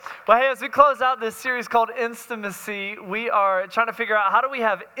Well, hey, as we close out this series called Intimacy, we are trying to figure out how do we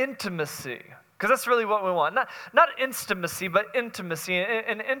have intimacy? Because that's really what we want. Not intimacy, but intimacy.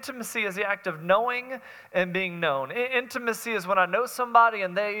 And intimacy is the act of knowing and being known. Intimacy is when I know somebody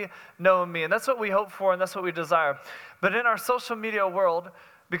and they know me. And that's what we hope for and that's what we desire. But in our social media world,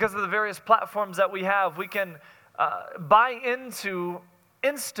 because of the various platforms that we have, we can buy into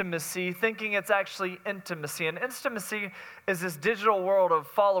intimacy thinking it's actually intimacy. And intimacy is this digital world of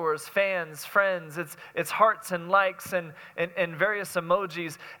followers, fans, friends. It's hearts and likes and various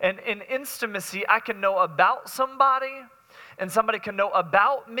emojis. And in intimacy, I can know about somebody and somebody can know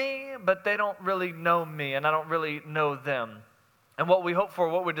about me, but they don't really know me and I don't really know them. And what we hope for,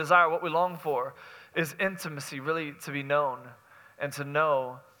 what we desire, what we long for is intimacy, really to be known and to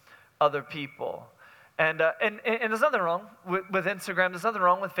know other people. And there's nothing wrong with Instagram. There's nothing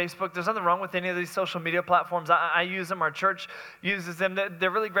wrong with Facebook. There's nothing wrong with any of these social media platforms. I use them. Our church uses them.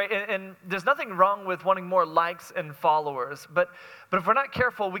 They're really great. And there's nothing wrong with wanting more likes and followers. But if we're not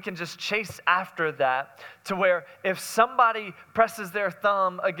careful, we can just chase after that to where if somebody presses their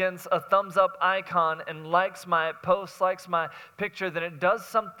thumb against a thumbs up icon and likes my post, likes my picture, then it does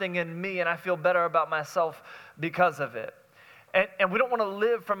something in me and I feel better about myself because of it. And we don't want to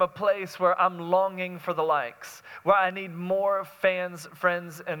live from a place where I'm longing for the likes, where I need more fans,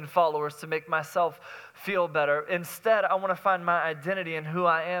 friends, and followers to make myself feel better. Instead, I want to find my identity in who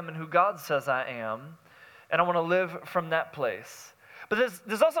I am and who God says I am, and I want to live from that place. But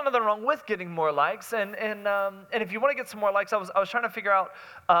there's also nothing wrong with getting more likes, and if you want to get some more likes, I was trying to figure out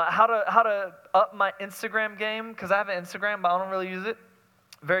how to up my Instagram game, because I have an Instagram, but I don't really use it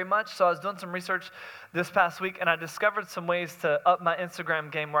very much. So I was doing some research this past week, and I discovered some ways to up my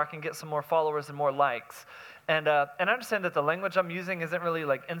Instagram game where I can get some more followers and more likes. And I understand that the language I'm using isn't really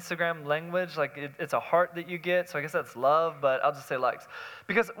like Instagram language. Like it's a heart that you get, so I guess that's love, but I'll just say likes.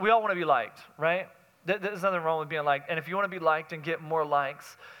 Because we all want to be liked, right? There's nothing wrong with being liked. And if you want to be liked and get more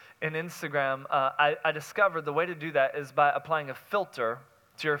likes in Instagram, I discovered the way to do that is by applying a filter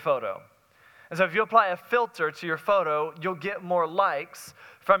to your photo. And so if you apply a filter to your photo, you'll get more likes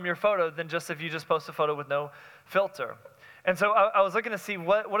from your photo than just if you just post a photo with no filter. And so I was looking to see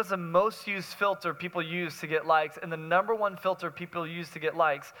what is the most used filter people use to get likes, and the number one filter people use to get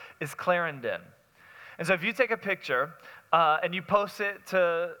likes is Clarendon. And so if you take a picture and you post it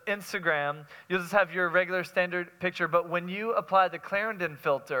to Instagram, you'll just have your regular standard picture, but when you apply the Clarendon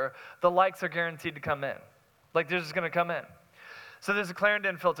filter, the likes are guaranteed to come in. Like they're just going to come in. So there's a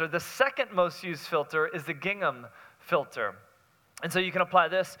Clarendon filter. The second most used filter is the Gingham filter. And so you can apply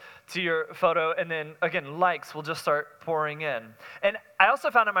this to your photo, and then, again, likes will just start pouring in. And I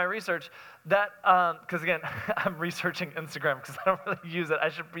also found in my research that, because, again, I'm researching Instagram because I don't really use it. I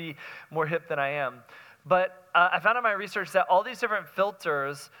should be more hip than I am. But I found in my research that all these different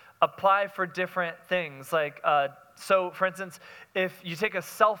filters apply for different things. Like, so, for instance, if you take a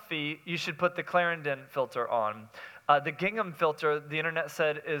selfie, you should put the Clarendon filter on. The Gingham filter, the internet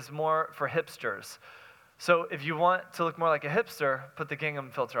said, is more for hipsters. So if you want to look more like a hipster, put the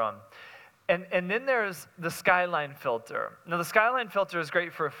Gingham filter on. And then there's the Skyline filter. Now, the Skyline filter is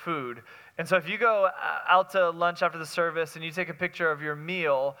great for food. And so if you go out to lunch after the service and you take a picture of your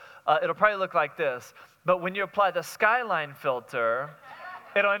meal, it'll probably look like this. But when you apply the Skyline filter,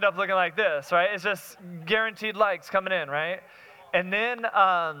 it'll end up looking like this, right? It's just guaranteed likes coming in, right? And then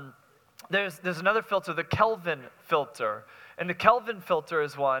there's another filter, the Kelvin filter. And the Kelvin filter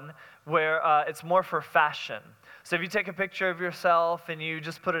is one where it's more for fashion. So if you take a picture of yourself and you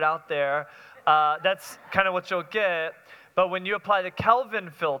just put it out there, that's kind of what you'll get. But when you apply the Kelvin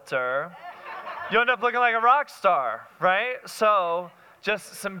filter, you end up looking like a rock star, right? So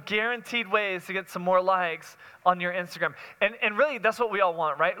just some guaranteed ways to get some more likes on your Instagram. And really, that's what we all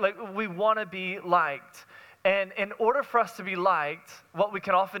want, right? Like, we want to be liked. And in order for us to be liked, what we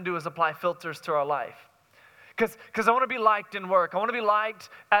can often do is apply filters to our life. Because I want to be liked in work. I want to be liked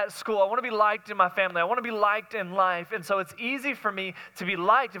at school. I want to be liked in my family. I want to be liked in life. And so it's easy for me to be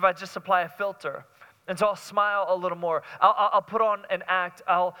liked if I just apply a filter. And so I'll smile a little more. I'll put on an act.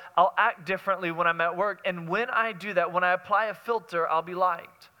 I'll act differently when I'm at work. And when I do that, when I apply a filter, I'll be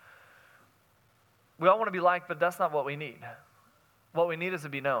liked. We all want to be liked, but that's not what we need. What we need is to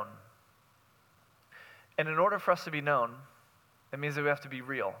be known. And in order for us to be known, it means that we have to be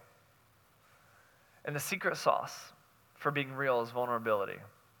real. And the secret sauce for being real is vulnerability.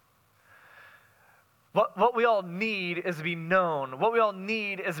 What we all need is to be known. What we all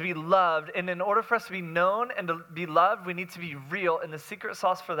need is to be loved. And in order for us to be known and to be loved, we need to be real. And the secret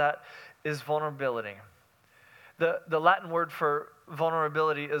sauce for that is vulnerability. The Latin word for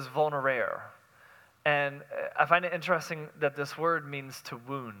vulnerability is vulnerare. And I find it interesting that this word means to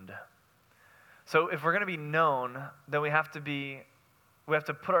wound. So if we're going to be known, then we have to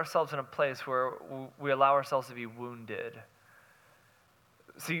put ourselves in a place where we allow ourselves to be wounded.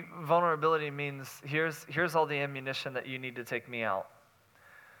 See, vulnerability means here's all the ammunition that you need to take me out.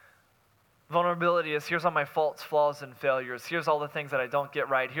 Vulnerability is here's all my faults, flaws, and failures. Here's all the things that I don't get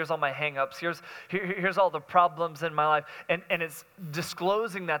right. Here's all my hang-ups. Here's all the problems in my life. And it's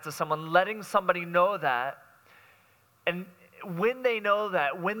disclosing that to someone, letting somebody know that. And when they know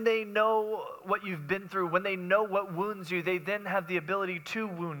that, when they know what you've been through, when they know what wounds you, they then have the ability to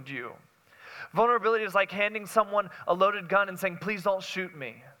wound you. Vulnerability is like handing someone a loaded gun and saying, please don't shoot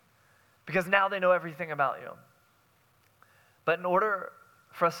me. Because now they know everything about you. But in order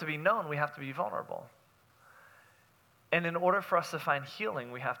for us to be known, we have to be vulnerable. And in order for us to find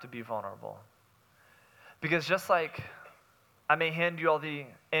healing, we have to be vulnerable. Because just like I may hand you all the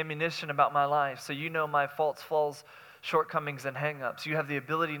ammunition about my life, so you know my faults, flaws, shortcomings, and hang-ups, you have the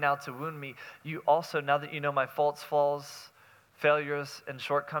ability now to wound me. You also, now that you know my faults, flaws, failures, and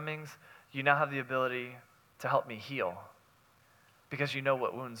shortcomings, you now have the ability to help me heal. Because you know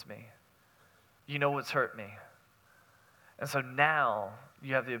what wounds me. You know what's hurt me. And so now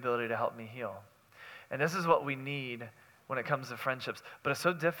you have the ability to help me heal. And this is what we need when it comes to friendships. But it's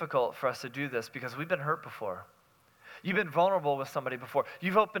so difficult for us to do this because we've been hurt before. You've been vulnerable with somebody before.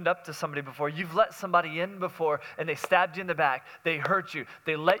 You've opened up to somebody before. You've let somebody in before and they stabbed you in the back. They hurt you.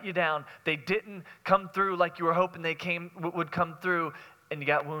 They let you down. They didn't come through like you were hoping they would come through, and you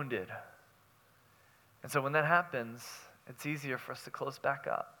got wounded. And so when that happens, it's easier for us to close back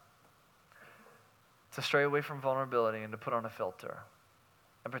up, to stray away from vulnerability and to put on a filter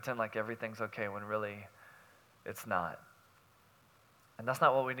and pretend like everything's okay when really it's not. And that's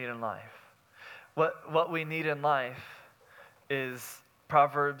not what we need in life. What we need in life is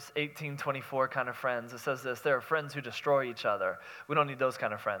Proverbs 18:24 kind of friends. It says this: there are friends who destroy each other. We don't need those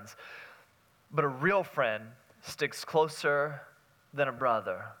kind of friends. But a real friend sticks closer than a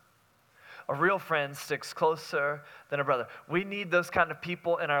brother. A real friend sticks closer than a brother. We need those kind of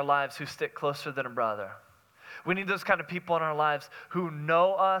people in our lives who stick closer than a brother. We need those kind of people in our lives who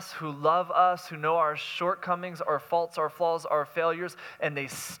know us, who love us, who know our shortcomings, our faults, our flaws, our failures, and they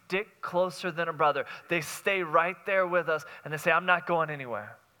stick closer than a brother. They stay right there with us, and they say, I'm not going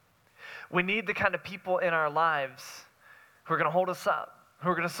anywhere. We need the kind of people in our lives who are going to hold us up, who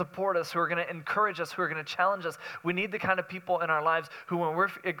are going to support us, who are going to encourage us, who are going to challenge us. We need the kind of people in our lives who, when we're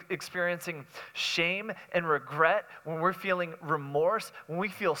experiencing shame and regret, when we're feeling remorse, when we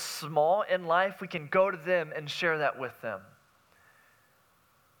feel small in life, we can go to them and share that with them.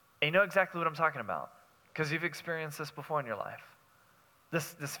 And you know exactly what I'm talking about, because you've experienced this before in your life.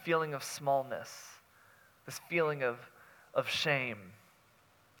 This feeling of smallness, this feeling of shame.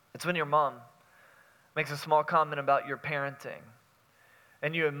 It's when your mom makes a small comment about your parenting,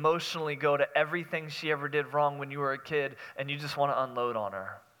 and you emotionally go to everything she ever did wrong when you were a kid, and you just want to unload on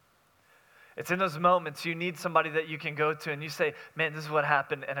her. It's in those moments you need somebody that you can go to, and you say, man, this is what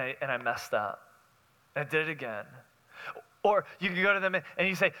happened, and I messed up. And I did it again. Or you can go to them and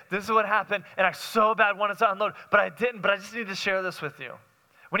you say, this is what happened, and I so bad wanted to unload, but I didn't, but I just need to share this with you.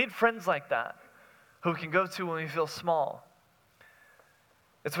 We need friends like that who we can go to when we feel small.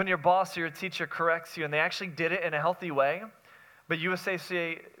 It's when your boss or your teacher corrects you, and they actually did it in a healthy way, but you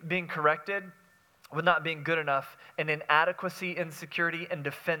associate being corrected with not being good enough, and inadequacy, insecurity, and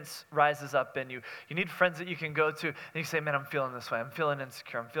defense rises up in you. You need friends that you can go to, and you say, man, I'm feeling this way. I'm feeling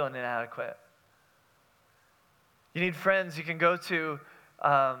insecure. I'm feeling inadequate. You need friends you can go to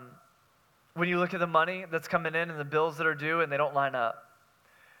when you look at the money that's coming in and the bills that are due, and they don't line up.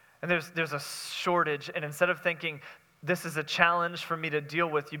 And there's a shortage, and instead of thinking, this is a challenge for me to deal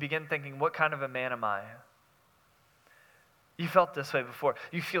with, you begin thinking, what kind of a man am I? You felt this way before.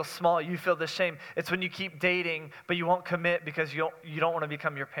 You feel small. You feel the shame. It's when you keep dating, but you won't commit because you don't want to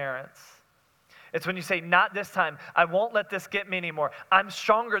become your parents. It's when you say, not this time. I won't let this get me anymore. I'm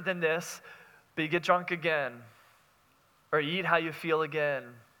stronger than this, but you get drunk again. Or you eat how you feel again.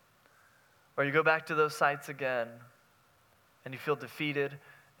 Or you go back to those sites again. And you feel defeated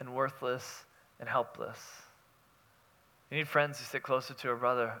and worthless and helpless. You need friends who sit closer to a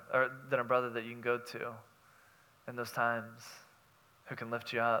brother than a brother that you can go to in those times, who can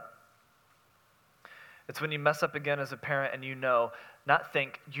lift you up. It's when you mess up again as a parent and you know, not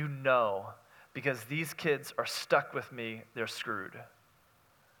think, you know, because these kids are stuck with me, they're screwed.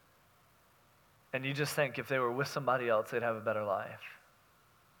 And you just think if they were with somebody else, they'd have a better life.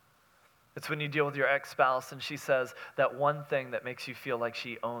 It's when you deal with your ex-spouse and she says that one thing that makes you feel like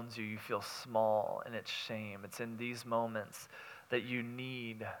she owns you, you feel small, and it's shame. It's in these moments that you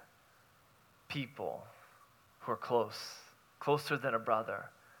need people who are closer than a brother,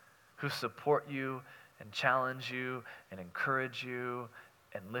 who support you and challenge you and encourage you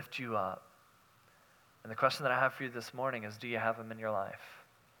and lift you up. And the question that I have for you this morning is, do you have them in your life?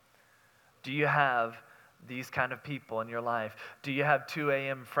 Do you have these kind of people in your life? Do you have 2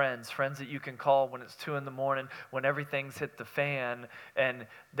 a.m. friends that you can call when it's 2 in the morning, when everything's hit the fan, and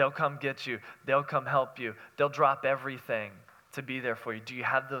they'll come get you, they'll come help you, they'll drop everything to be there for you? Do you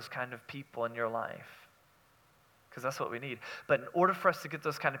have those kind of people in your life? Because that's what we need. But in order for us to get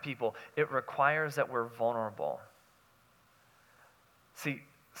those kind of people, it requires that we're vulnerable. See,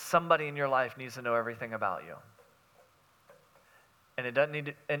 somebody in your life needs to know everything about you. And it doesn't need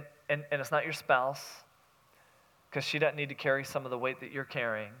to, and it's not your spouse, because she doesn't need to carry some of the weight that you're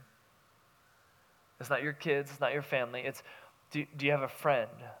carrying. It's not your kids, it's not your family. It's, do you have a friend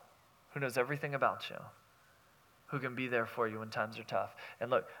who knows everything about you, who can be there for you when times are tough? And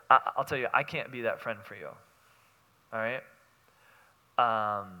look, I'll tell you, I can't be that friend for you. All right?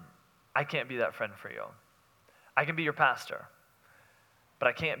 I can't be that friend for you. I can be your pastor, but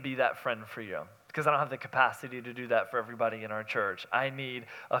I can't be that friend for you, because I don't have the capacity to do that for everybody in our church. I need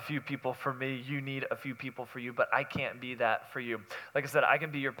a few people for me. You need a few people for you, but I can't be that for you. Like I said, I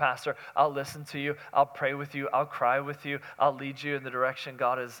can be your pastor. I'll listen to you. I'll pray with you. I'll cry with you. I'll lead you in the direction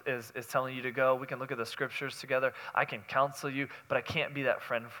God is telling you to go. We can look at the scriptures together. I can counsel you, but I can't be that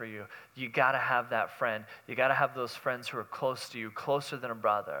friend for you. You got to have that friend. You got to have those friends who are close to you, closer than a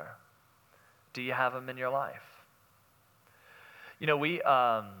brother. Do you have them in your life? You know, we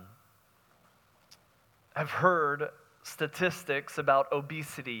have heard statistics about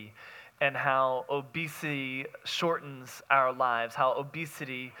obesity and how obesity shortens our lives, how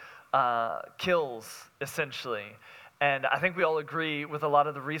obesity kills, essentially. And I think we all agree with a lot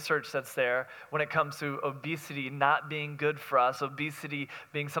of the research that's there when it comes to obesity not being good for us, obesity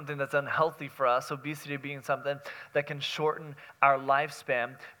being something that's unhealthy for us, obesity being something that can shorten our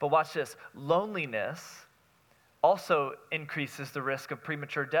lifespan. But watch this, loneliness also increases the risk of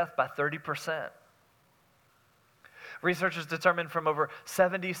premature death by 30%. Researchers determined from over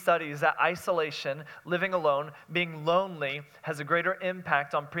 70 studies that isolation, living alone, being lonely, has a greater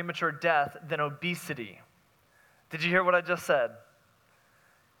impact on premature death than obesity. Did you hear what I just said?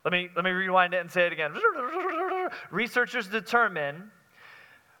 Let me rewind it and say it again. Researchers determined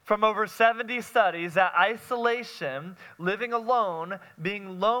from over 70 studies that isolation, living alone,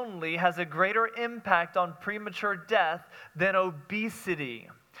 being lonely, has a greater impact on premature death than obesity.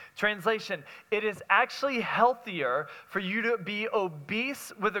 Translation, it is actually healthier for you to be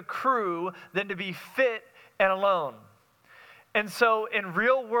obese with a crew than to be fit and alone. And so in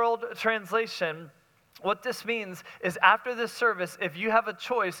real world translation, what this means is after this service, if you have a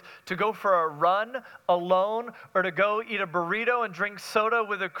choice to go for a run alone or to go eat a burrito and drink soda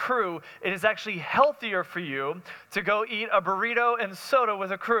with a crew, it is actually healthier for you to go eat a burrito and soda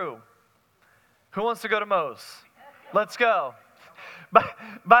with a crew. Who wants to go to Moe's? Let's go.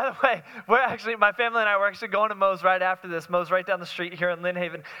 By the way, my family and I, we're actually going to Moe's right after this. Moe's right down the street here in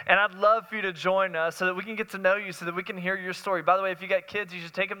Lynnhaven. And I'd love for you to join us so that we can get to know you, so that we can hear your story. By the way, if you got kids, you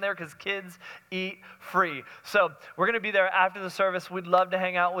should take them there because kids eat free. So we're going to be there after the service. We'd love to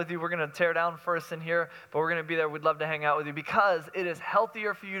hang out with you. We're going to tear down first in here, but we're going to be there. We'd love to hang out with you because it is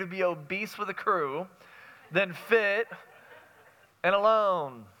healthier for you to be obese with a crew than fit and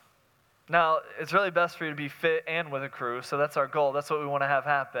alone. Now, it's really best for you to be fit and with a crew, so that's our goal. That's what we want to have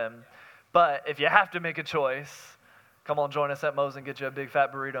happen. But if you have to make a choice, come on, join us at Moe's and get you a big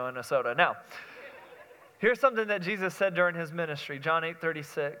fat burrito and a soda. Now, here's something that Jesus said during his ministry, John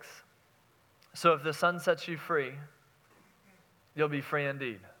 8:36. So if the Son sets you free, you'll be free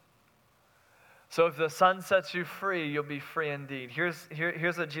indeed. So if the Son sets you free, you'll be free indeed.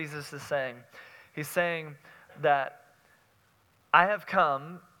 Here's what Jesus is saying. He's saying that I have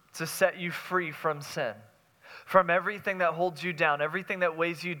come to set you free from sin, from everything that holds you down, everything that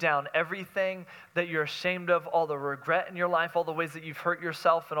weighs you down, everything that you're ashamed of, all the regret in your life, all the ways that you've hurt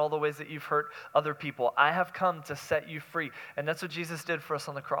yourself, and all the ways that you've hurt other people. I have come to set you free. And that's what Jesus did for us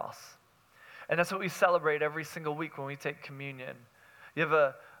on the cross. And that's what we celebrate every single week when we take communion. You have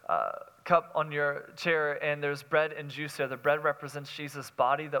a cup on your chair, and there's bread and juice there. The bread represents Jesus'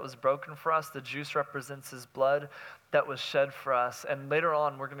 body that was broken for us. The juice represents his blood that was shed for us. And later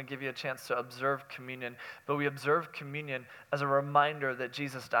on, we're going to give you a chance to observe communion. But we observe communion as a reminder that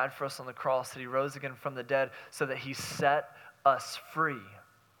Jesus died for us on the cross, that he rose again from the dead, so that he set us free,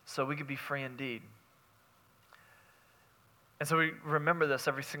 so we could be free indeed. And so we remember this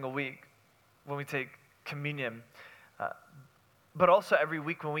every single week when we take communion. But also every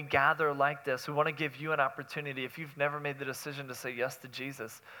week when we gather like this, we want to give you an opportunity. If you've never made the decision to say yes to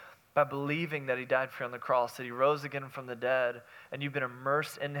Jesus, by believing that he died for you on the cross, that he rose again from the dead, and you've been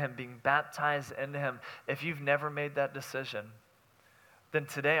immersed in him, being baptized into him, if you've never made that decision, then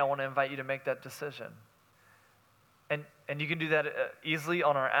today I want to invite you to make that decision. And you can do that easily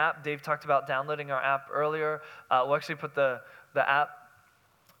on our app. Dave talked about downloading our app earlier. We'll actually put the app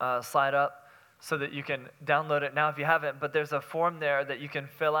slide up so that you can download it now if you haven't. But there's a form there that you can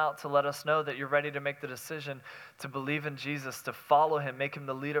fill out to let us know that you're ready to make the decision to believe in Jesus, to follow him, make him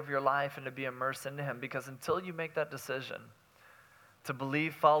the leader of your life, and to be immersed into him. Because until you make that decision to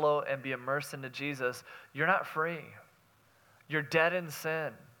believe, follow, and be immersed into Jesus, you're not free. You're dead in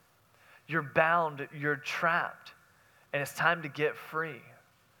sin. You're bound. You're trapped. And it's time to get free.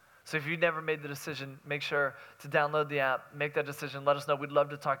 So if you've never made the decision, make sure to download the app, make that decision, let us know. We'd love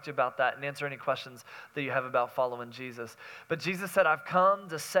to talk to you about that and answer any questions that you have about following Jesus. But Jesus said, I've come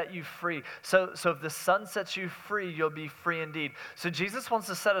to set you free. So if the Son sets you free, you'll be free indeed. So Jesus wants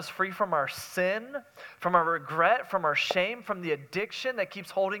to set us free from our sin, from our regret, from our shame, from the addiction that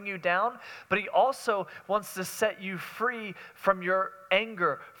keeps holding you down. But he also wants to set you free from your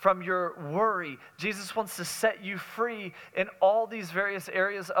anger, from your worry. Jesus wants to set you free in all these various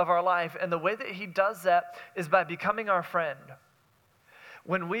areas of our life. And the way that he does that is by becoming our friend.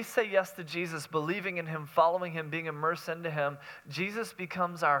 When we say yes to Jesus, believing in him, following him, being immersed into him, Jesus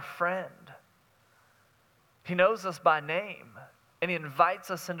becomes our friend. He knows us by name, and he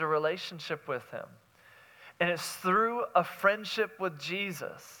invites us into relationship with him. And it's through a friendship with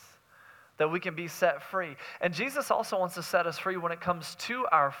Jesus that we can be set free. And Jesus also wants to set us free when it comes to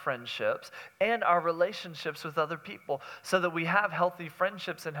our friendships and our relationships with other people, so that we have healthy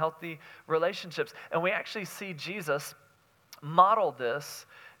friendships and healthy relationships. And we actually see Jesus model this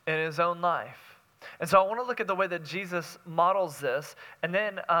in his own life. And so I want to look at the way that Jesus models this, and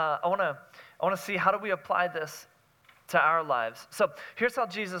then I want to see how do we apply this to our lives. So here's how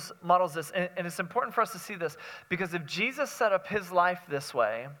Jesus models this, and it's important for us to see this, because if Jesus set up his life this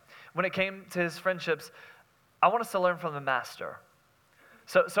way, when it came to his friendships, I want us to learn from the master.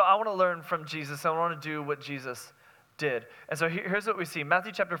 So I want to learn from Jesus. I want to do what Jesus did. And so here's what we see.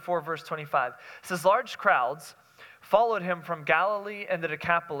 Matthew chapter 4, verse 25. It says, large crowds followed him from Galilee and the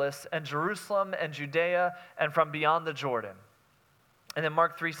Decapolis and Jerusalem and Judea and from beyond the Jordan. And then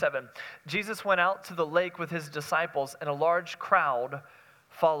Mark 3:7. Jesus went out to the lake with his disciples, and a large crowd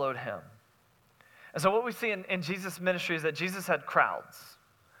followed him. And so what we see in Jesus' ministry is that Jesus had crowds.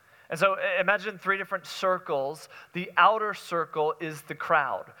 And so imagine three different circles. The outer circle is the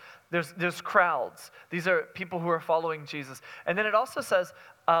crowd. There's crowds. These are people who are following Jesus. And then it also says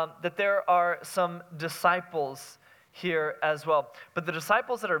that there are some disciples here as well. But the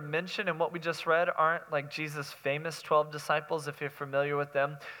disciples that are mentioned in what we just read aren't like Jesus' famous 12 disciples, if you're familiar with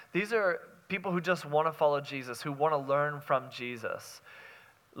them. These are people who just want to follow Jesus, who want to learn from Jesus.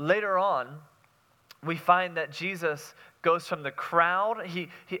 Later on, we find that Jesus goes from the crowd. He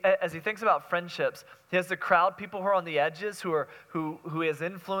as he thinks about friendships, he has the crowd, people who are on the edges, who he has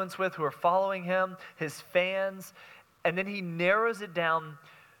influence with, who are following him, his fans, and then he narrows it down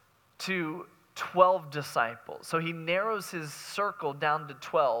to 12 disciples. So he narrows his circle down to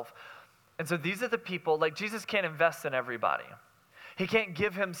 12. And so these are the people, like Jesus can't invest in everybody. He can't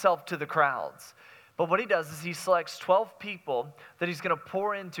give himself to the crowds. But what he does is he selects 12 people that he's going to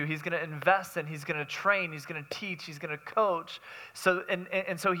pour into, he's going to invest in, he's going to train, he's going to teach, he's going to coach. So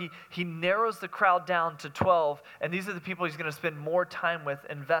he narrows the crowd down to 12, and these are the people he's going to spend more time with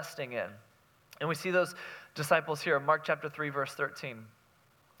investing in. And we see those disciples here in Mark chapter 3, verse 13.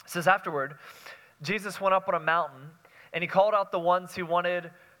 It says, afterward, Jesus went up on a mountain, and he called out the ones who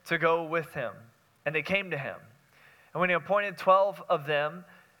wanted to go with him, and they came to him. And when he appointed 12 of them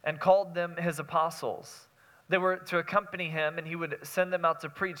and called them his apostles, they were to accompany him, and he would send them out to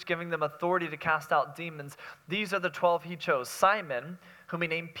preach, giving them authority to cast out demons. These are the 12 he chose: Simon, whom he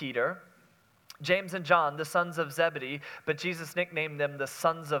named Peter, James and John, the sons of Zebedee, but Jesus nicknamed them the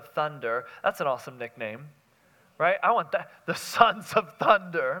sons of thunder. That's an awesome nickname, right? I want that. The sons of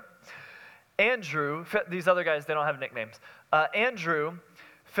thunder. Andrew, these other guys, they don't have nicknames. Andrew,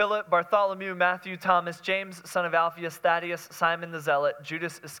 Philip, Bartholomew, Matthew, Thomas, James, son of Alphaeus, Thaddeus, Simon the Zealot,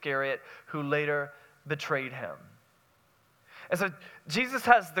 Judas Iscariot, who later betrayed him. And so Jesus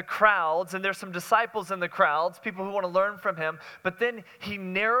has the crowds, and there's some disciples in the crowds, people who want to learn from him, but then he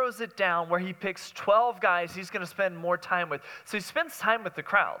narrows it down where he picks 12 guys he's going to spend more time with. So he spends time with the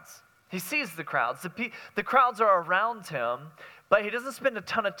crowds. He sees the crowds. The crowds are around him, but he doesn't spend a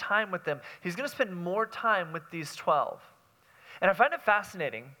ton of time with them. He's going to spend more time with these 12. And I find it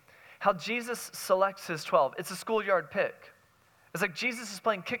fascinating how Jesus selects his 12. It's a schoolyard pick. It's like Jesus is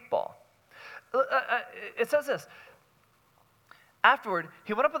playing kickball. It says this: afterward,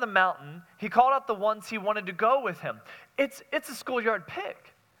 he went up on the mountain. He called out the ones he wanted to go with him. It's a schoolyard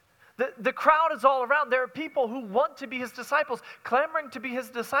pick. The crowd is all around. There are people who want to be his disciples, clamoring to be his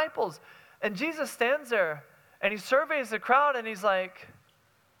disciples. And Jesus stands there, and he surveys the crowd, and he's like,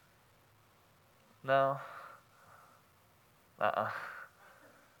 no.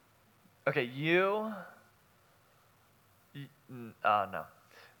 Okay, no.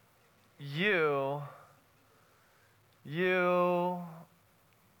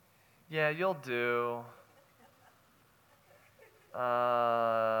 Yeah, you'll do.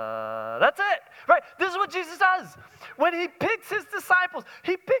 That's it, right? This is what Jesus does. When he picks his disciples,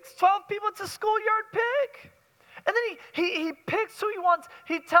 he picks 12 people. It's a schoolyard pick. And then he picks who he wants.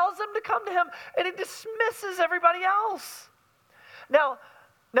 He tells them to come to him, and he dismisses everybody else. Now,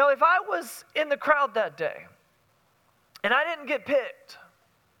 if I was in the crowd that day, and I didn't get picked,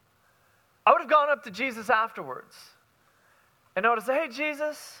 I would have gone up to Jesus afterwards. And I would have said, hey,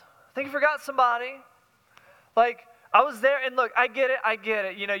 Jesus, I think you forgot somebody. Like, I was there, and look, I get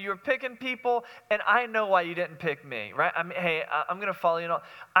it. You know, you were picking people, and I know why you didn't pick me, right? I mean, hey, I'm going to follow you.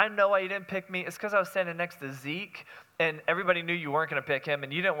 I know why you didn't pick me. It's because I was standing next to Zeke, and everybody knew you weren't going to pick him,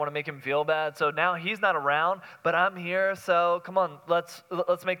 and you didn't want to make him feel bad. So now he's not around, but I'm here, so come on, let's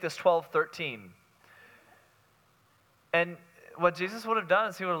make this 12-13. And what Jesus would have done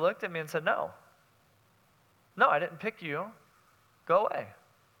is he would have looked at me and said, no, I didn't pick you. Go away.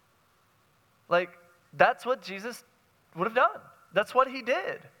 Like, that's what Jesus would have done. That's what he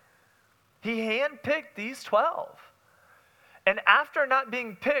did. He handpicked these 12. And after not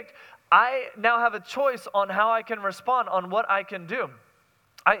being picked, I now have a choice on how I can respond, on what I can do.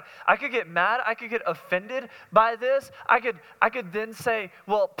 I could get mad. I could get offended by this. I could then say,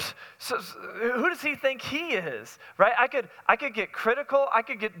 well, who does he think he is, right? I could get critical. I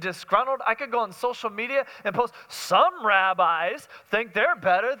could get disgruntled. I could go on social media and post, some rabbis think they're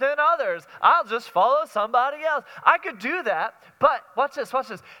better than others. I'll just follow somebody else. I could do that, but watch this.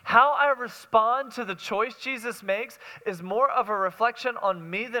 How I respond to the choice Jesus makes is more of a reflection on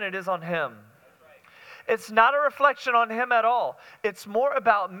me than it is on him. It's not a reflection on him at all. It's more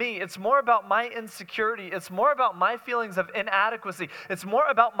about me. It's more about my insecurity. It's more about my feelings of inadequacy. It's more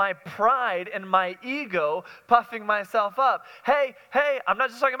about my pride and my ego puffing myself up. Hey, I'm not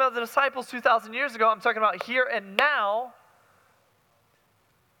just talking about the disciples 2,000 years ago. I'm talking about here and now.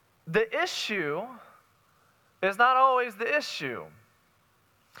 The issue is not always the issue.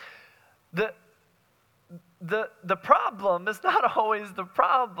 The problem is not always the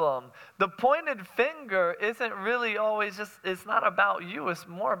problem. The pointed finger isn't really always it's not about you, it's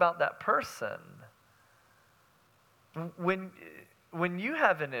more about that person. When you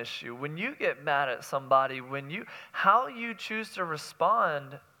have an issue, when you get mad at somebody, how you choose to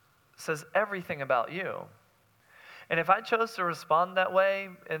respond says everything about you. And if I chose to respond that way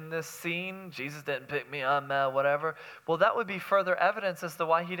in this scene, Jesus didn't pick me, I'm mad, whatever, well, that would be further evidence as to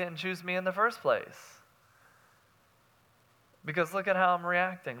why he didn't choose me in the first place. Because look at how I'm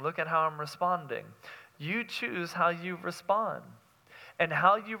reacting. Look at how I'm responding. You choose how you respond. And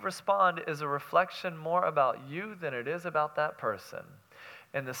how you respond is a reflection more about you than it is about that person.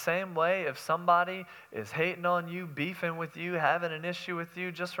 In the same way, if somebody is hating on you, beefing with you, having an issue with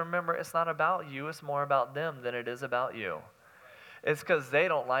you, just remember it's not about you. It's more about them than it is about you. It's because they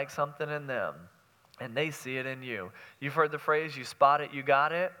don't like something in them. And they see it in you. You've heard the phrase, you spot it, you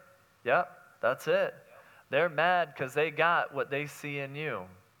got it? Yep, that's it. They're mad because they got what they see in you.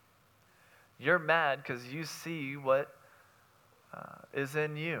 You're mad because you see what is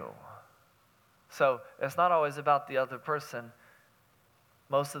in you. So it's not always about the other person.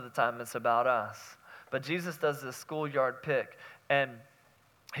 Most of the time it's about us. But Jesus does this schoolyard pick, and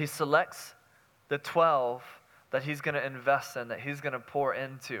he selects the 12 that he's going to invest in, that he's going to pour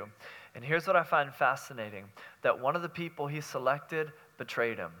into. And here's what I find fascinating, that one of the people he selected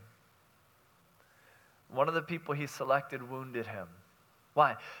betrayed him. One of the people he selected wounded him.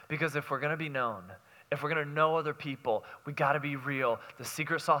 Why? Because if we're going to be known, if we're going to know other people, we got to be real. The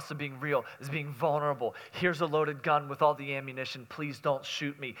secret sauce of being real is being vulnerable. Here's a loaded gun with all the ammunition. Please don't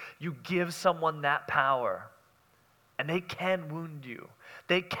shoot me. You give someone that power, and they can wound you.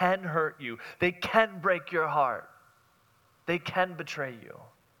 They can hurt you. They can break your heart. They can betray you.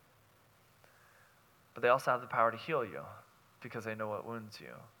 But they also have the power to heal you because they know what wounds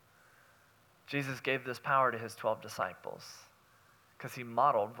you. Jesus gave this power to his 12 disciples because he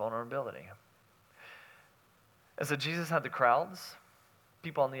modeled vulnerability. And so Jesus had the crowds,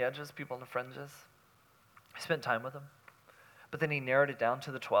 people on the edges, people on the fringes. He spent time with them. But then he narrowed it down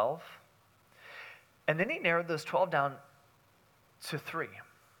to the 12. And then he narrowed those 12 down to 3.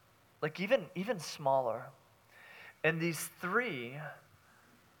 Like even smaller. And these three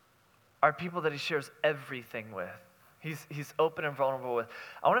are people that he shares everything with. He's open and vulnerable with.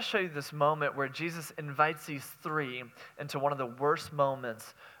 I want to show you this moment where Jesus invites these three into one of the worst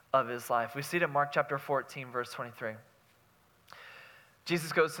moments of his life. We see it in Mark chapter 14, verse 23.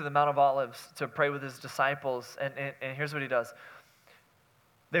 Jesus goes to the Mount of Olives to pray with his disciples, and here's what he does.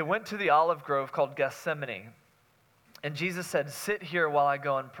 They went to the olive grove called Gethsemane, and Jesus said, "Sit here while I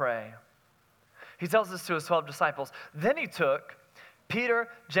go and pray." He tells this to his 12 disciples. Then he took Peter,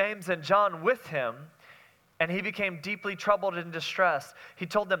 James, and John with him, and he became deeply troubled and distressed. He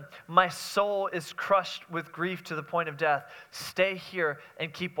told them, "My soul is crushed with grief to the point of death. Stay here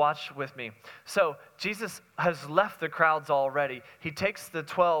and keep watch with me." So Jesus has left the crowds already. He takes the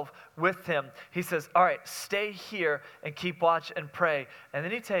 12 with him. He says, "All right, stay here and keep watch and pray." And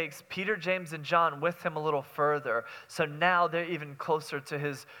then he takes Peter, James, and John with him a little further. So now they're even closer to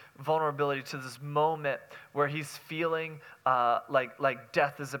his vulnerability, to this moment where he's feeling like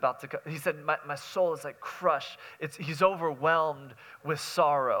death is about to come. He said, my soul is like crushed. He's overwhelmed with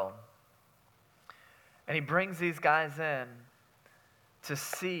sorrow. And he brings these guys in to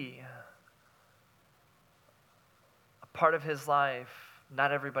see a part of his life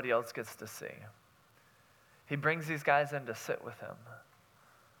not everybody else gets to see. He brings these guys in to sit with him,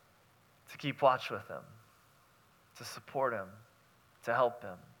 to keep watch with him, to support him, to help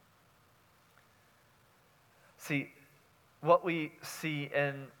him. See, what we see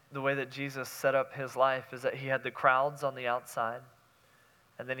in the way that Jesus set up his life is that he had the crowds on the outside,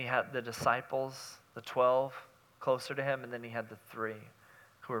 and then he had the disciples, the 12, closer to him, and then he had the 3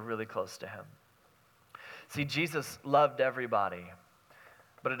 who were really close to him. See, Jesus loved everybody,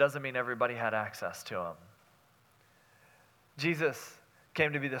 but it doesn't mean everybody had access to him. Jesus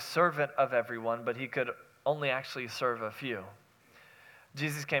came to be the servant of everyone, but he could only actually serve a few.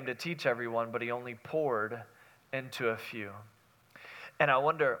 Jesus came to teach everyone, but he only poured into a few. And I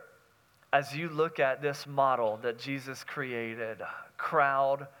wonder, as you look at this model that Jesus created,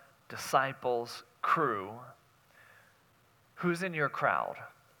 crowd, disciples, crew, who's in your crowd?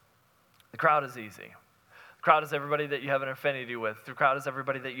 The crowd is easy. The crowd is everybody that you have an affinity with. The crowd is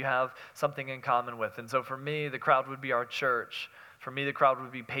everybody that you have something in common with. And so for me, the crowd would be our church. For me, the crowd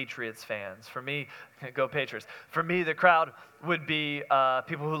would be Patriots fans. For me, go Patriots. For me, the crowd would be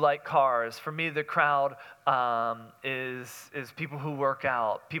people who like cars. For me, the crowd is people who work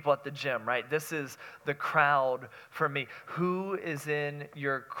out, people at the gym, right? This is the crowd for me. Who is in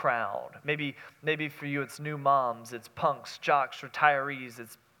your crowd? Maybe for you, it's new moms, it's punks, jocks, retirees,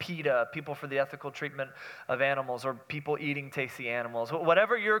 it's PETA, people for the ethical treatment of animals, or people eating tasty animals.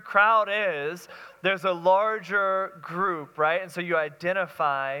 Whatever your crowd is, there's a larger group, right? And so you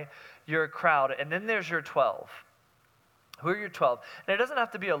identify your crowd. And then there's your 12. Who are your 12? And it doesn't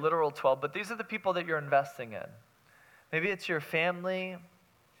have to be a literal 12, but these are the people that you're investing in. Maybe it's your family.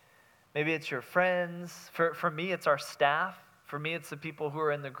 Maybe it's your friends. For me, it's our staff. For me, it's the people who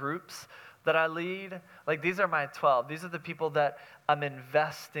are in the groups that I lead. Like, these are my 12. These are the people that I'm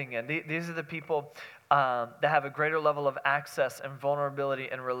investing in. These are the people that have a greater level of access and vulnerability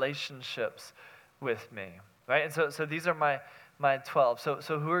and relationships with me, right? And so these are my 12.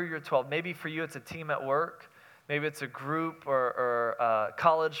 So who are your 12? Maybe for you it's a team at work. Maybe it's a group or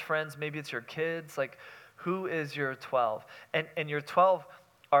college friends. Maybe it's your kids. Like, who is your 12? And your 12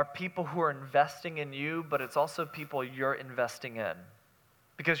 are people who are investing in you, but it's also people you're investing in.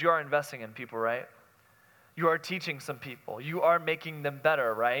 Because you are investing in people, right? You are teaching some people. You are making them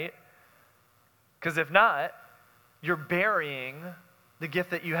better, right? Because if not, you're burying the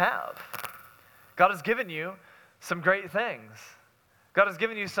gift that you have. God has given you some great things. God has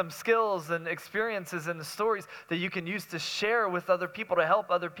given you some skills and experiences and stories that you can use to share with other people, to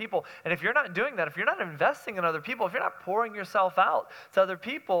help other people. And if you're not doing that, if you're not investing in other people, if you're not pouring yourself out to other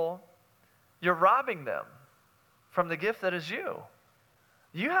people, you're robbing them from the gift that is you.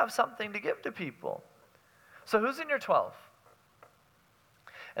 You have something to give to people. So who's in your 12?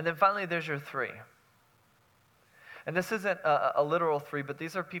 And then finally, there's your 3. And this isn't a literal 3, but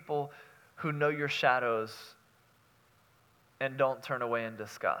these are people who know your shadows and don't turn away in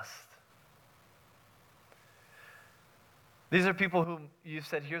disgust. These are people who you've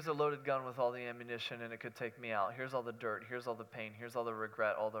said, here's a loaded gun with all the ammunition and it could take me out. Here's all the dirt. Here's all the pain. Here's all the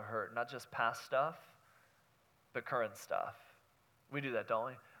regret, all the hurt. Not just past stuff, but current stuff. We do that, don't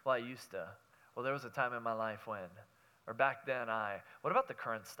we? Well, I used to. Well, there was a time in my life when. Or back then What about the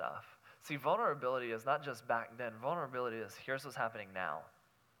current stuff? See, vulnerability is not just back then. Vulnerability is, here's what's happening now.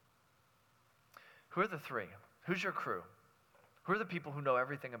 Who are the 3? Who's your crew? Who are the people who know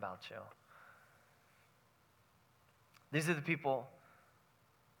everything about you? These are the people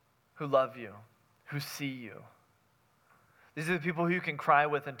who love you, who see you, These are the people who you can cry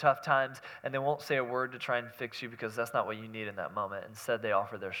with in tough times, and they won't say a word to try and fix you because that's not what you need in that moment. Instead, they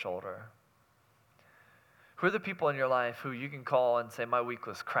offer their shoulder. Who are the people in your life who you can call and say, my week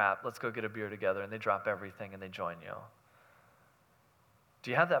was crap, let's go get a beer together, and they drop everything and they join you?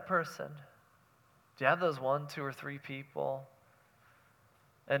 Do you have that person? Do you have those 1, 2, or 3 people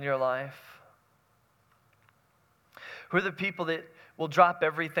in your life? Who are the people that will drop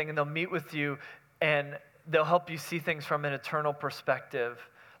everything and they'll meet with you and they'll help you see things from an eternal perspective?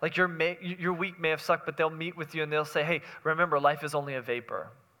 Like your week may have sucked, but they'll meet with you and they'll say, hey, remember, life is only a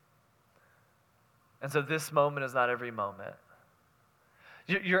vapor. And so this moment is not every moment.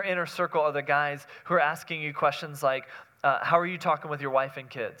 Your inner circle are the guys who are asking you questions like, how are you talking with your wife and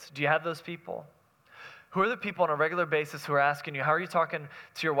kids? Do you have those people? Who are the people on a regular basis who are asking you, how are you talking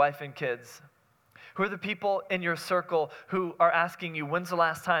to your wife and kids? Who are the people in your circle who are asking you, when's the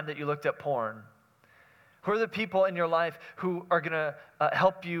last time that you looked at porn? Who are the people in your life who are going to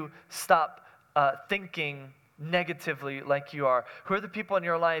help you stop thinking negatively like you are? Who are the people in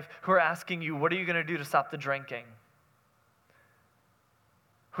your life who are asking you, what are you going to do to stop the drinking?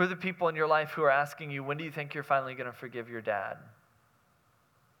 Who are the people in your life who are asking you, when do you think you're finally going to forgive your dad?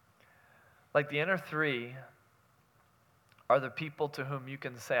 Like the inner 3 are the people to whom you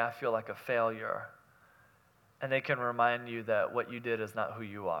can say, I feel like a failure. And they can remind you that what you did is not who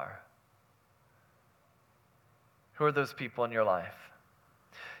you are. Who are those people in your life?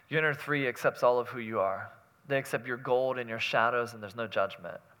 Your inner 3 accepts all of who you are. They accept your gold and your shadows, and there's no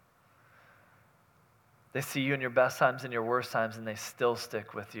judgment. They see you in your best times and your worst times, and they still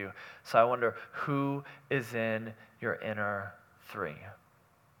stick with you. So I wonder, who is in your inner 3?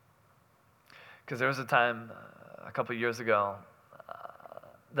 Because there was a time a couple years ago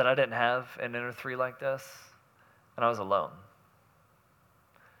that I didn't have an inner 3 like this, and I was alone.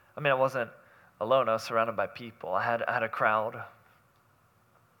 I mean, I wasn't alone. I was surrounded by people. I had a crowd.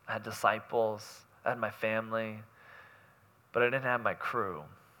 I had disciples. I had my family. But I didn't have my crew.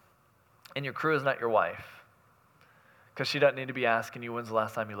 And your crew is not your wife, because she doesn't need to be asking you, when's the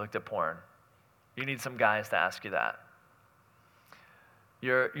last time you looked at porn? You need some guys to ask you that.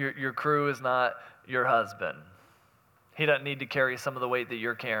 Your crew is not your husband. He doesn't need to carry some of the weight that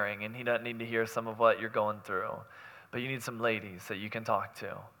you're carrying, and he doesn't need to hear some of what you're going through. But you need some ladies that you can talk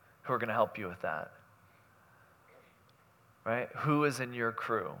to who are going to help you with that. Right? Who is in your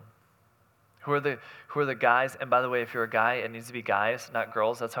crew? Who are the guys? And by the way, if you're a guy, it needs to be guys, not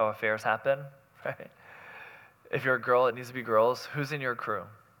girls. That's how affairs happen. Right? If you're a girl, it needs to be girls. Who's in your crew?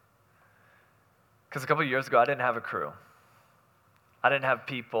 Because a couple of years ago, I didn't have a crew. I didn't have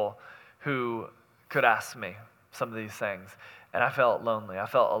people who could ask me some of these things. And I felt lonely. I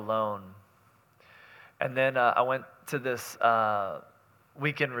felt alone. And then I went to this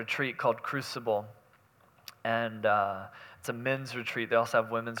weekend retreat called Crucible. And it's a men's retreat. They also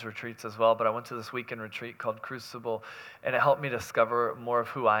have women's retreats as well. But I went to this weekend retreat called Crucible. And it helped me discover more of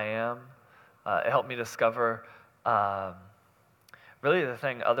who I am. It helped me discover really the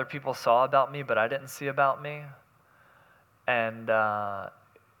thing other people saw about me, but I didn't see about me. And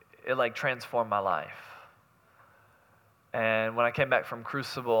it like transformed my life. And when I came back from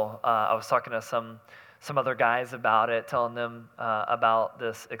Crucible, I was talking to some other guys about it, telling them about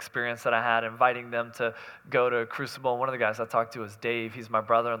this experience that I had, inviting them to go to Crucible. And one of the guys I talked to was Dave. He's my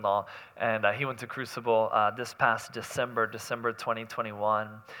brother-in-law, and he went to Crucible this past December 2021,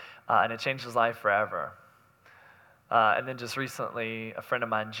 and it changed his life forever. And then just recently, a friend of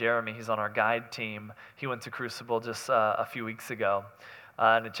mine, Jeremy, he's on our guide team. He went to Crucible just a few weeks ago,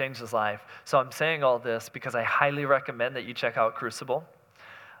 and it changed his life. So I'm saying all this because I highly recommend that you check out Crucible.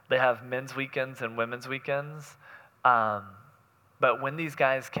 They have men's weekends and women's weekends. But when these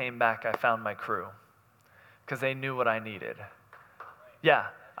guys came back, I found my crew because they knew what I needed. Yeah,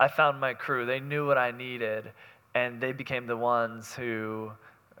 I found my crew. They knew what I needed, and they became the ones who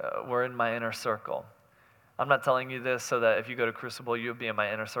were in my inner circle. I'm not telling you this so that if you go to Crucible, you'll be in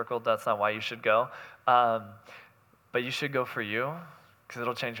my inner circle. That's not why you should go. But you should go for you because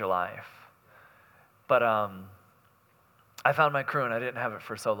it'll change your life. But I found my crew, and I didn't have it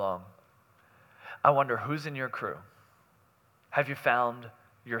for so long. I wonder, who's in your crew? Have you found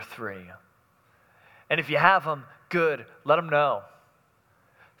your 3? And if you have them, good. Let them know.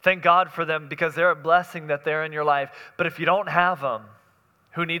 Thank God for them because they're a blessing that they're in your life. But if you don't have them,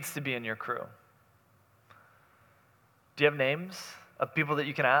 who needs to be in your crew? Do you have names of people that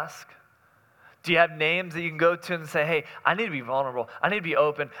you can ask? Do you have names that you can go to and say, hey, I need to be vulnerable. I need to be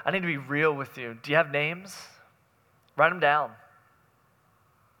open. I need to be real with you. Do you have names? Write them down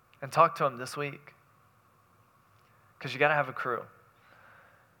and talk to them this week. Because you got to have a crew.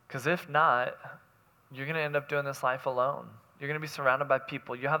 Because if not, you're going to end up doing this life alone. You're going to be surrounded by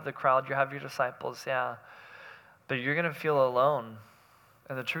people. You have the crowd, you have your disciples, yeah. But you're going to feel alone.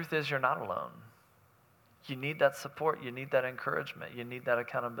 And the truth is, you're not alone. You need that support. You need that encouragement. You need that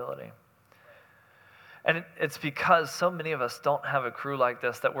accountability. And it's because so many of us don't have a crew like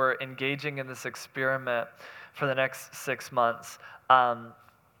this that we're engaging in this experiment for the next 6 months.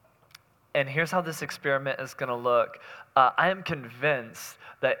 And here's how this experiment is going to look. I am convinced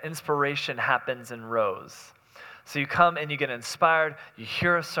that inspiration happens in rows. So you come and you get inspired, you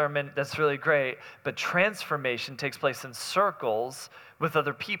hear a sermon, that's really great, but transformation takes place in circles with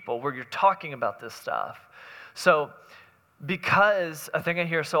other people where you're talking about this stuff. So because a thing I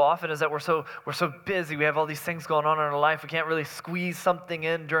hear so often is that we're so busy, we have all these things going on in our life, we can't really squeeze something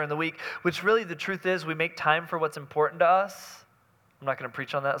in during the week, which really the truth is we make time for what's important to us. I'm not going to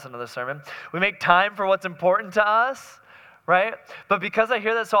preach on that, it's another sermon. We make time for what's important to us, right? But because I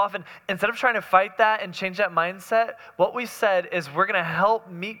hear that so often, instead of trying to fight that and change that mindset, what we said is we're going to help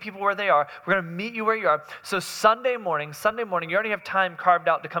meet people where they are. We're going to meet you where you are. So Sunday morning, you already have time carved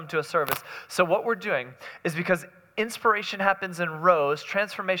out to come to a service. So what we're doing is because inspiration happens in rows,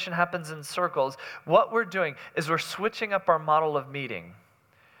 transformation happens in circles, what we're doing is we're switching up our model of meeting.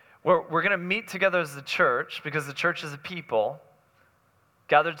 We're going to meet together as the church, because the church is a people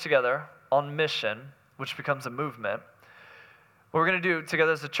gathered together on mission, which becomes a movement. What we're going to do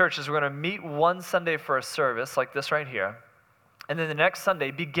together as a church is we're going to meet one Sunday for a service like this right here. And then the next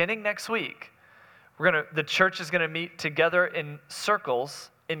Sunday, beginning next week, the church is going to meet together in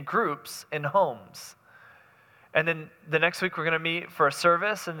circles, in groups, in homes. And then the next week we're going to meet for a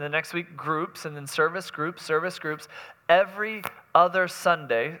service, and the next week groups, and then service groups. Every other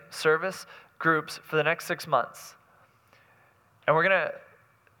Sunday, service groups for the next 6 months. And we're going to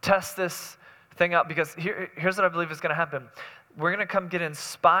test this thing out, because here's what I believe is going to happen. We're going to come get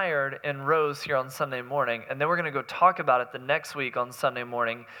inspired in rows here on Sunday morning, and then we're going to go talk about it the next week on Sunday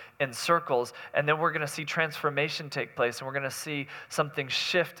morning in circles, and then we're going to see transformation take place, and we're going to see something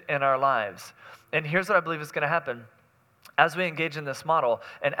shift in our lives. And here's what I believe is going to happen. As we engage in this model,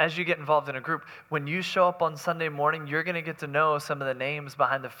 and as you get involved in a group, when you show up on Sunday morning, you're going to get to know some of the names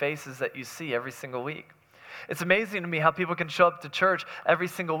behind the faces that you see every single week. It's amazing to me how people can show up to church every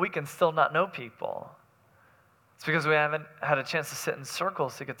single week and still not know people. It's because we haven't had a chance to sit in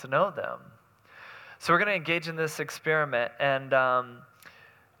circles to get to know them. So we're going to engage in this experiment, and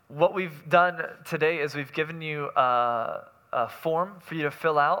what we've done today is we've given you a form for you to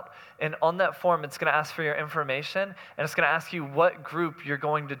fill out, and on that form it's going to ask for your information, and it's going to ask you what group you're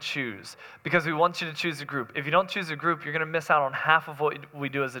going to choose, because we want you to choose a group. If you don't choose a group, you're going to miss out on half of what we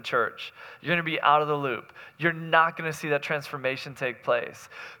do as a church. You're going to be out of the loop. You're not going to see that transformation take place.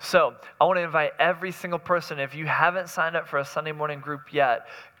 So I want to invite every single person, if you haven't signed up for a Sunday morning group yet,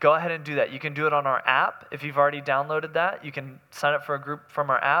 go ahead and do that. You can do it on our app. If you've already downloaded that, you can sign up for a group from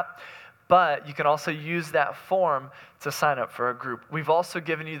our app. But you can also use that form to sign up for a group. We've also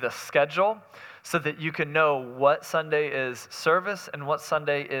given you the schedule so that you can know what Sunday is service and what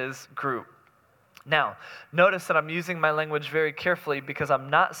Sunday is group. Now, notice that I'm using my language very carefully, because I'm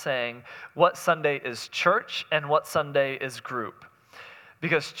not saying what Sunday is church and what Sunday is group.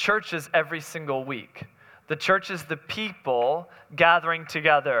 Because church is every single week. The church is the people gathering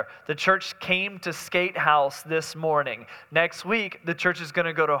together. The church came to Skate House this morning. Next week, the church is going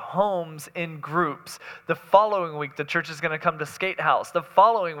to go to homes in groups. The following week, the church is going to come to Skate House. The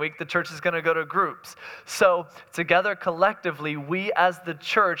following week, the church is going to go to groups. So together collectively, we as the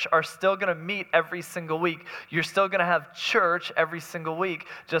church are still going to meet every single week. You're still going to have church every single week,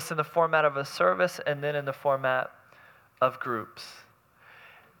 just in the format of a service and then in the format of groups.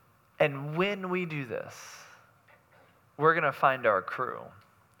 And when we do this, we're going to find our crew.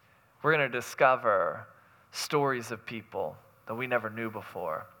 We're going to discover stories of people that we never knew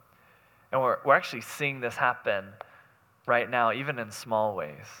before. And we're actually seeing this happen right now, even in small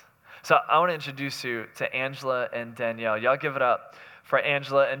ways. So I want to introduce you to Angela and Danielle. Y'all give it up for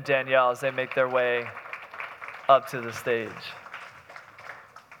Angela and Danielle as they make their way up to the stage.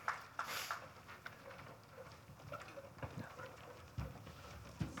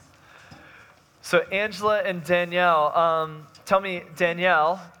 So Angela and Danielle, tell me,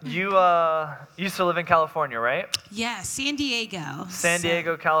 Danielle, you used to live in California, right? Yeah, San Diego. San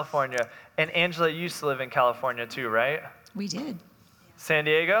Diego, California. And Angela used to live in California too, right? We did. San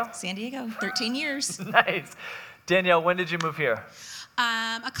Diego? San Diego, 13 years. Nice. Danielle, when did you move here?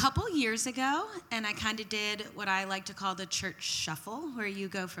 A couple years ago, and I kind of did what I like to call the church shuffle, where you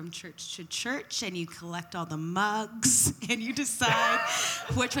go from church to church and you collect all the mugs and you decide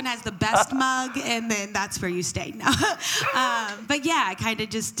which one has the best mug, and then that's where you stay. No. But yeah, I kind of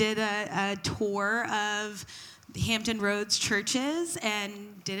just did a tour of Hampton Roads churches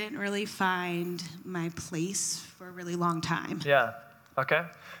and didn't really find my place for a really long time. Yeah. Okay.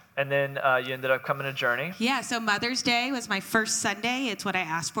 And then you ended up coming to Journey. Yeah, so Mother's Day was my first Sunday. It's what I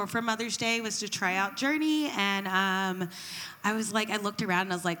asked for Mother's Day, was to try out Journey. And I was like, I looked around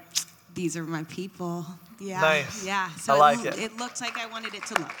and I was like, these are my people. Yeah. Nice. Yeah. So I like it. It looked like I wanted it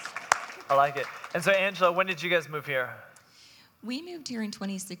to look. I like it. And so, Angela, when did you guys move here? We moved here in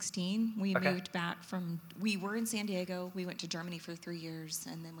 2016. We Okay. moved back we were in San Diego. We went to Germany for 3 years,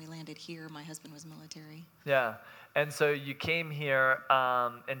 and then we landed here. My husband was military. Yeah. And so you came here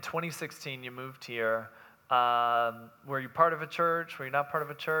in 2016. You moved here. Were you part of a church? Were you not part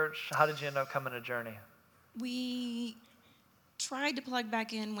of a church? How did you end up coming to Journey? We tried to plug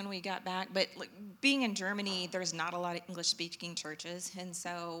back in when we got back, but being in Germany, there's not a lot of English-speaking churches, and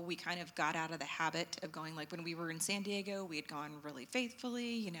so we kind of got out of the habit of going. Like when we were in San Diego, we had gone really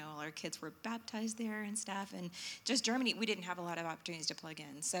faithfully. Our kids were baptized there and stuff, and just Germany, we didn't have a lot of opportunities to plug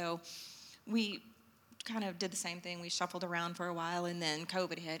in. So we kind of did the same thing. We shuffled around for a while, and then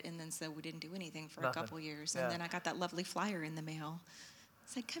COVID hit, and then so we didn't do anything for Nothing. a couple years. Yeah. And then I got that lovely flyer in the mail.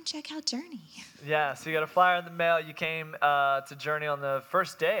 It's like, come check out Journey. Yeah, so you got a flyer in the mail. You came to Journey on the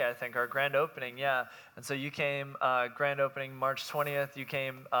first day, I think, our grand opening, yeah. And so you came grand opening March 20th. You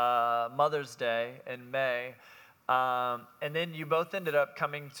came Mother's Day in May. And then you both ended up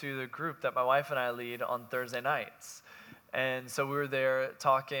coming to the group that my wife and I lead on Thursday nights. And so we were there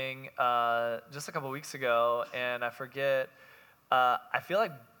talking just a couple weeks ago, and I forget, I feel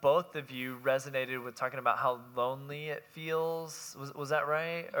like both of you resonated with talking about how lonely it feels. Was that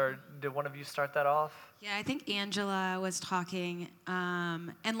right? Or did one of you start that off? Yeah, I think Angela was talking,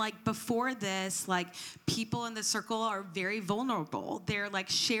 and like before this, like people in the circle are very vulnerable. They're like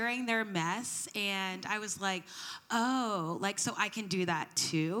sharing their mess, and I was like, oh, like so I can do that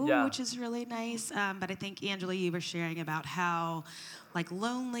too, Yeah. which is really nice. But I think Angela, you were sharing about how like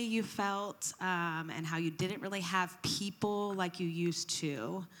lonely you felt, and how you didn't really have people like you used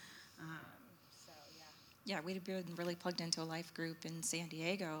to. Yeah, we'd been really plugged into a life group in San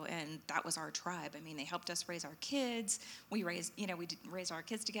Diego, and that was our tribe. I mean, they helped us raise our kids. We raised our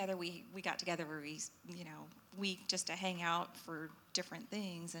kids together. We got together we just to hang out for different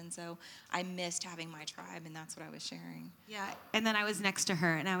things, and so I missed having my tribe, and that's what I was sharing. Yeah, and then I was next to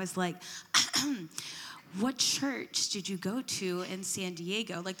her, and I was like, what church did you go to in San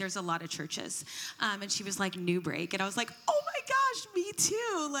Diego? Like, there's a lot of churches. And she was like, New Break. And I was like, oh my gosh, me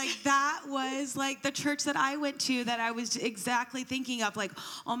too. Like, that was like the church that I went to that I was exactly thinking of. Like,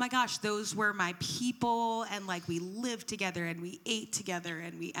 oh my gosh, those were my people. And like, we lived together and we ate together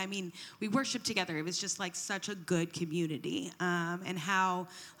and we worshiped together. It was just like such a good community. And how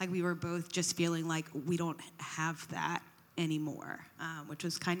like we were both just feeling like we don't have that anymore, which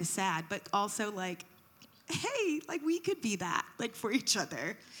was kind of sad, but also like, hey, like we could be that, like for each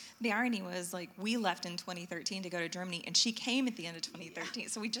other. The irony was like we left in 2013 to go to Germany, and she came at the end of 2013,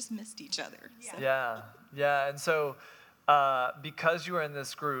 so we just missed each other. Yeah. So. Yeah. And so because you were in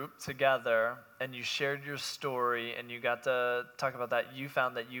this group together and you shared your story and you got to talk about that, you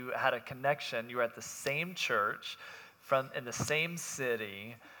found that you had a connection. You were at the same church in the same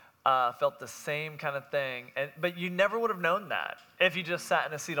city, felt the same kind of thing, but you never would have known that if you just sat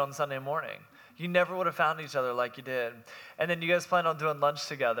in a seat on Sunday morning. You never would have found each other like you did. And then you guys plan on doing lunch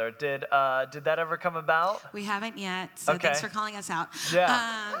together. Did that ever come about? We haven't yet, so Okay. thanks for calling us out.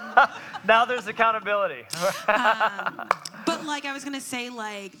 Yeah. Now there's accountability. But like I was gonna say,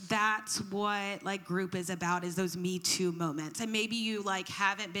 like that's what like group is about, is those Me Too moments. And maybe you like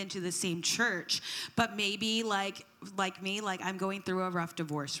haven't been to the same church, but maybe like me, like I'm going through a rough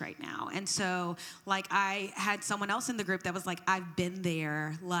divorce right now. And so like I had someone else in the group that was like, I've been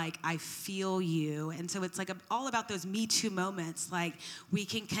there, like I feel you. And so it's like all about those Me Too moments. Like we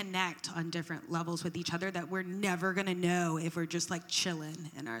can connect on different levels with each other that we're never gonna know if we're just like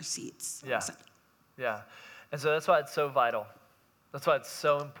chilling in our seats. Yeah. So, Yeah. And so that's why it's so vital. That's why it's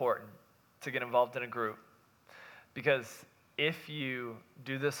so important to get involved in a group. Because if you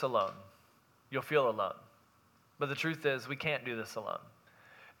do this alone, you'll feel alone. But the truth is, we can't do this alone.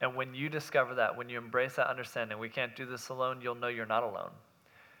 And when you discover that, when you embrace that understanding, we can't do this alone, you'll know you're not alone.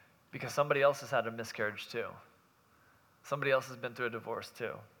 Because somebody else has had a miscarriage too. Somebody else has been through a divorce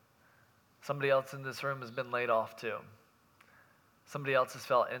too. Somebody else in this room has been laid off too. Somebody else has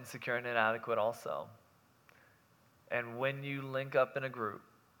felt insecure and inadequate also. And when you link up in a group,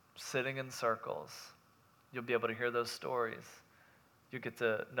 sitting in circles, you'll be able to hear those stories. You get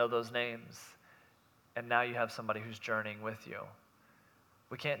to know those names. And now you have somebody who's journeying with you.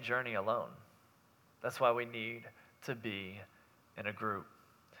 We can't journey alone. That's why we need to be in a group.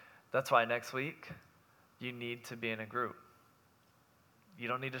 That's why next week, you need to be in a group. You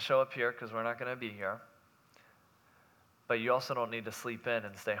don't need to show up here because we're not going to be here. But you also don't need to sleep in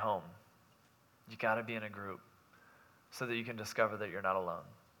and stay home. You got to be in a group so that you can discover that you're not alone.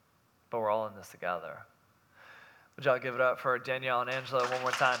 But we're all in this together. Would y'all give it up for Danielle and Angela one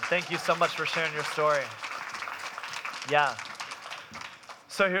more time? Thank you so much for sharing your story. Yeah.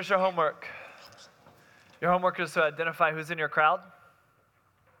 So here's your homework. Your homework is to identify who's in your crowd,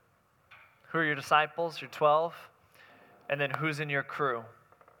 who are your disciples, your 12, and then who's in your crew.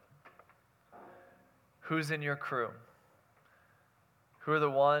 Who's in your crew? Who are the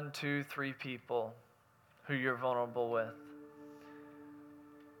 1, 2, 3 people who you're vulnerable with,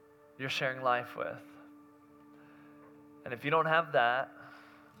 you're sharing life with? And if you don't have that,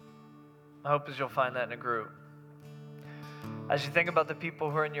 my hope is you'll find that in a group. As you think about the people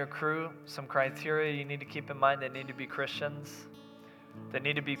who are in your crew, some criteria you need to keep in mind: they need to be Christians. They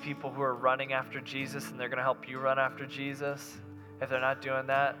need to be people who are running after Jesus, and they're going to help you run after Jesus. If they're not doing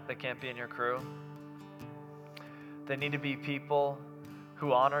that, they can't be in your crew. They need to be people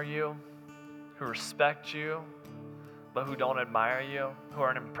who honor you, who respect you, but who don't admire you, who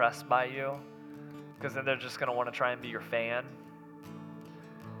aren't impressed by you, because then they're just going to want to try and be your fan.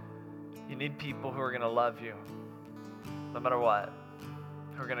 You need people who are going to love you, no matter what,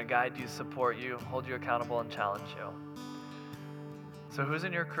 who are going to guide you, support you, hold you accountable, and challenge you. So who's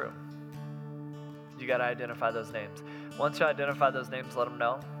in your crew? You got to identify those names. Once you identify those names, let them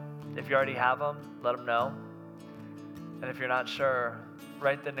know. If you already have them, let them know. And if you're not sure,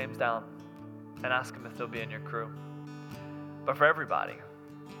 write the names down and ask them if they'll be in your crew. But for everybody,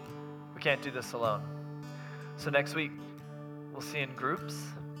 we can't do this alone. So next week, we'll see in groups.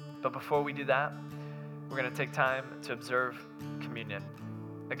 But before we do that, we're going to take time to observe communion.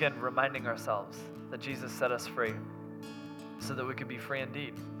 Again, reminding ourselves that Jesus set us free so that we could be free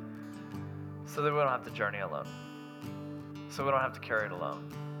indeed. So that we don't have to journey alone. So we don't have to carry it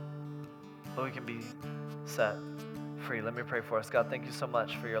alone. But we can be set free. Let me pray for us. God, thank you so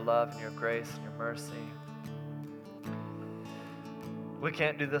much for your love and your grace and your mercy. We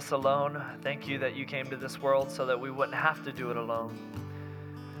can't do this alone. Thank you that you came to this world so that we wouldn't have to do it alone.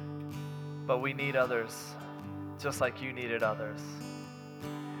 But we need others, just like you needed others.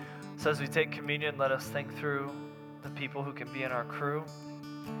 So as we take communion, let us think through the people who can be in our crew.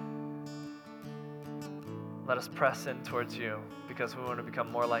 Let us press in towards you because we want to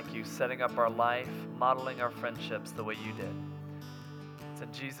become more like you, setting up our life, modeling our friendships the way you did. It's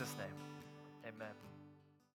in Jesus' name.